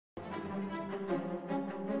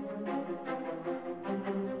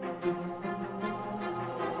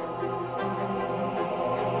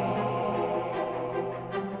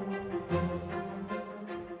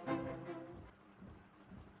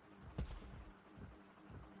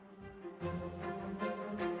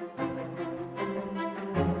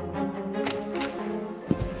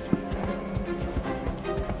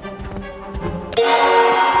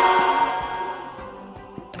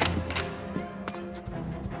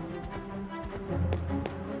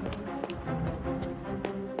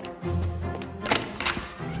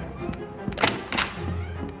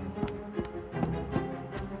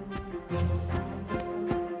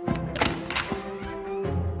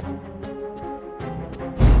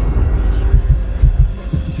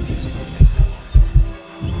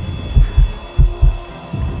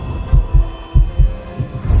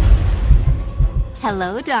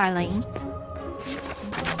Hello, darling.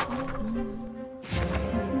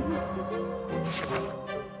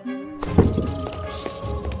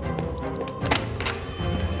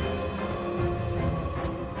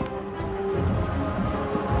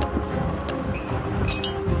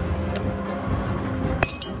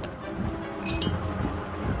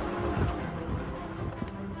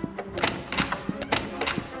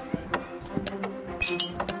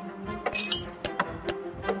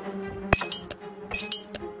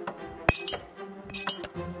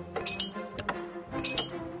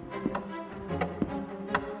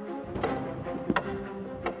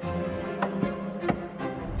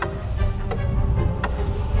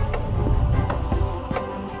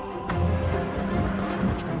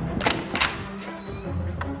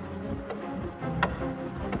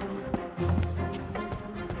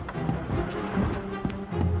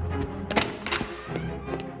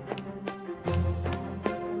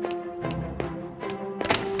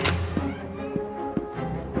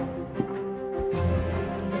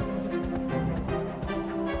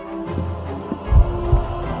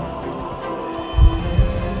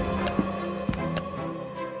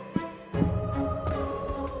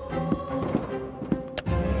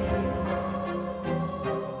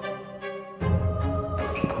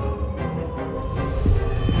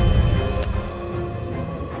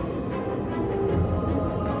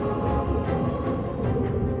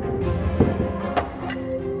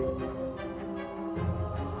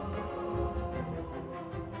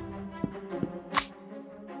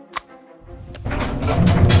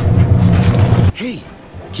 Hey,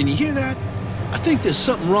 can you hear that? I think there's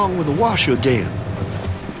something wrong with the washer again.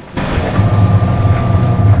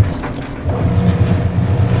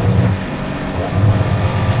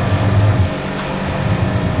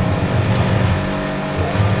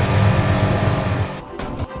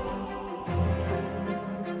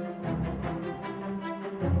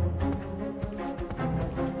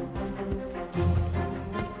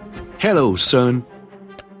 Hello, son.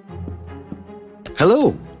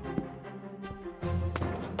 Hello.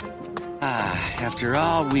 After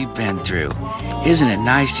all we've been through, isn't it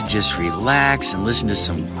nice to just relax and listen to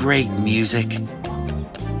some great music?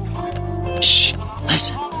 Shh,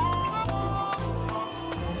 listen.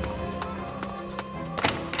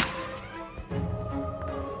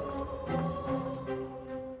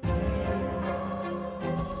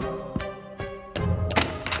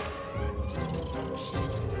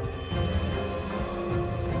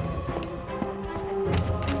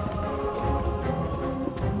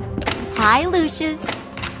 Hi, Lucius.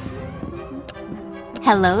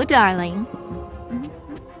 Hello, darling.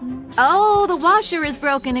 Oh, the washer is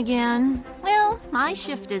broken again. Well, my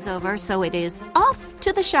shift is over, so it is off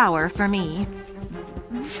to the shower for me.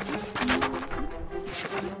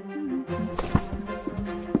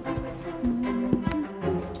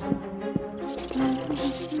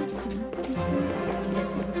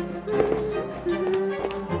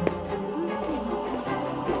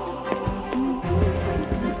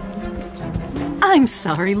 I'm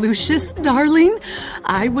sorry, Lucius, darling.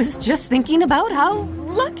 I was just thinking about how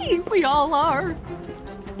lucky we all are.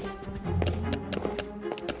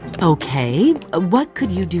 Okay, what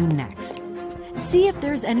could you do next? See if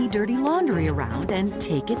there's any dirty laundry around and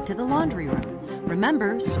take it to the laundry room.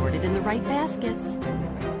 Remember, sort it in the right baskets.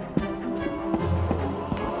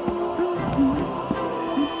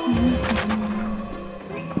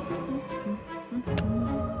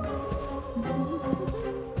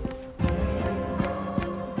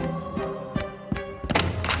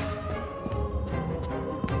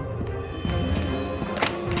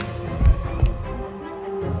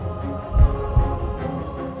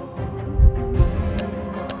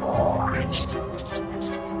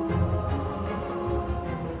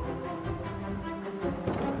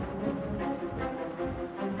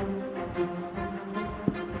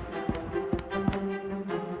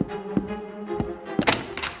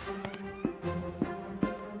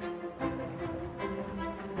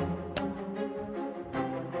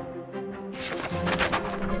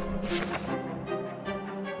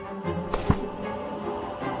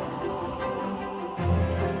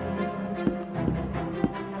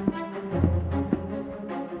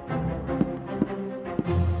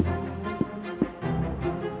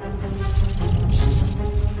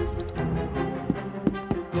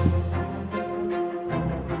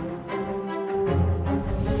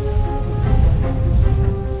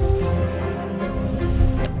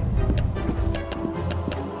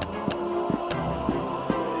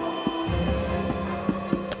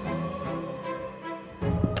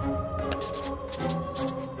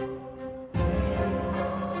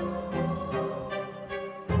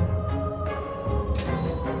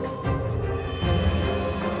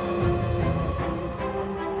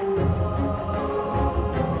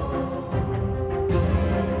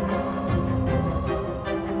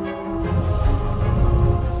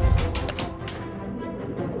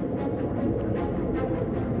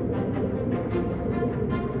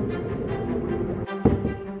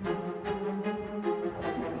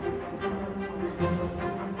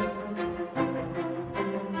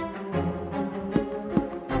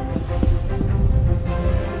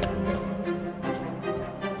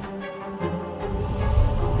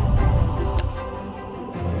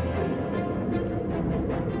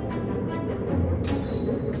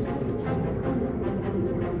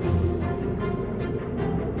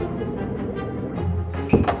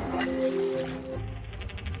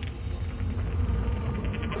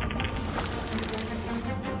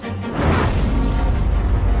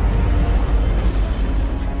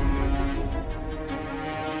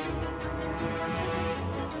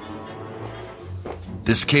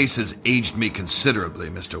 This case has aged me considerably,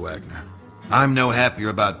 Mr. Wagner. I'm no happier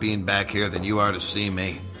about being back here than you are to see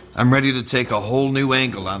me. I'm ready to take a whole new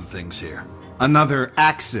angle on things here. Another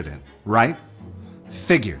accident, right?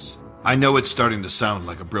 Figures. I know it's starting to sound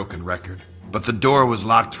like a broken record, but the door was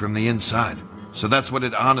locked from the inside, so that's what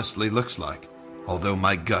it honestly looks like. Although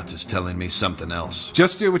my gut is telling me something else.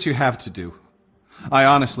 Just do what you have to do. I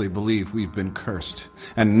honestly believe we've been cursed,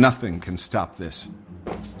 and nothing can stop this.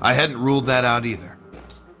 I hadn't ruled that out either.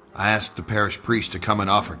 I asked the parish priest to come and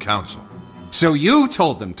offer counsel. So you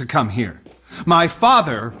told them to come here. My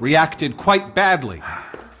father reacted quite badly.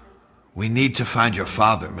 We need to find your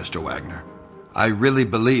father, Mr. Wagner. I really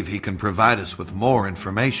believe he can provide us with more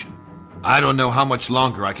information. I don't know how much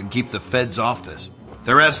longer I can keep the feds off this.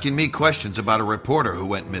 They're asking me questions about a reporter who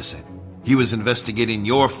went missing. He was investigating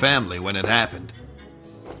your family when it happened.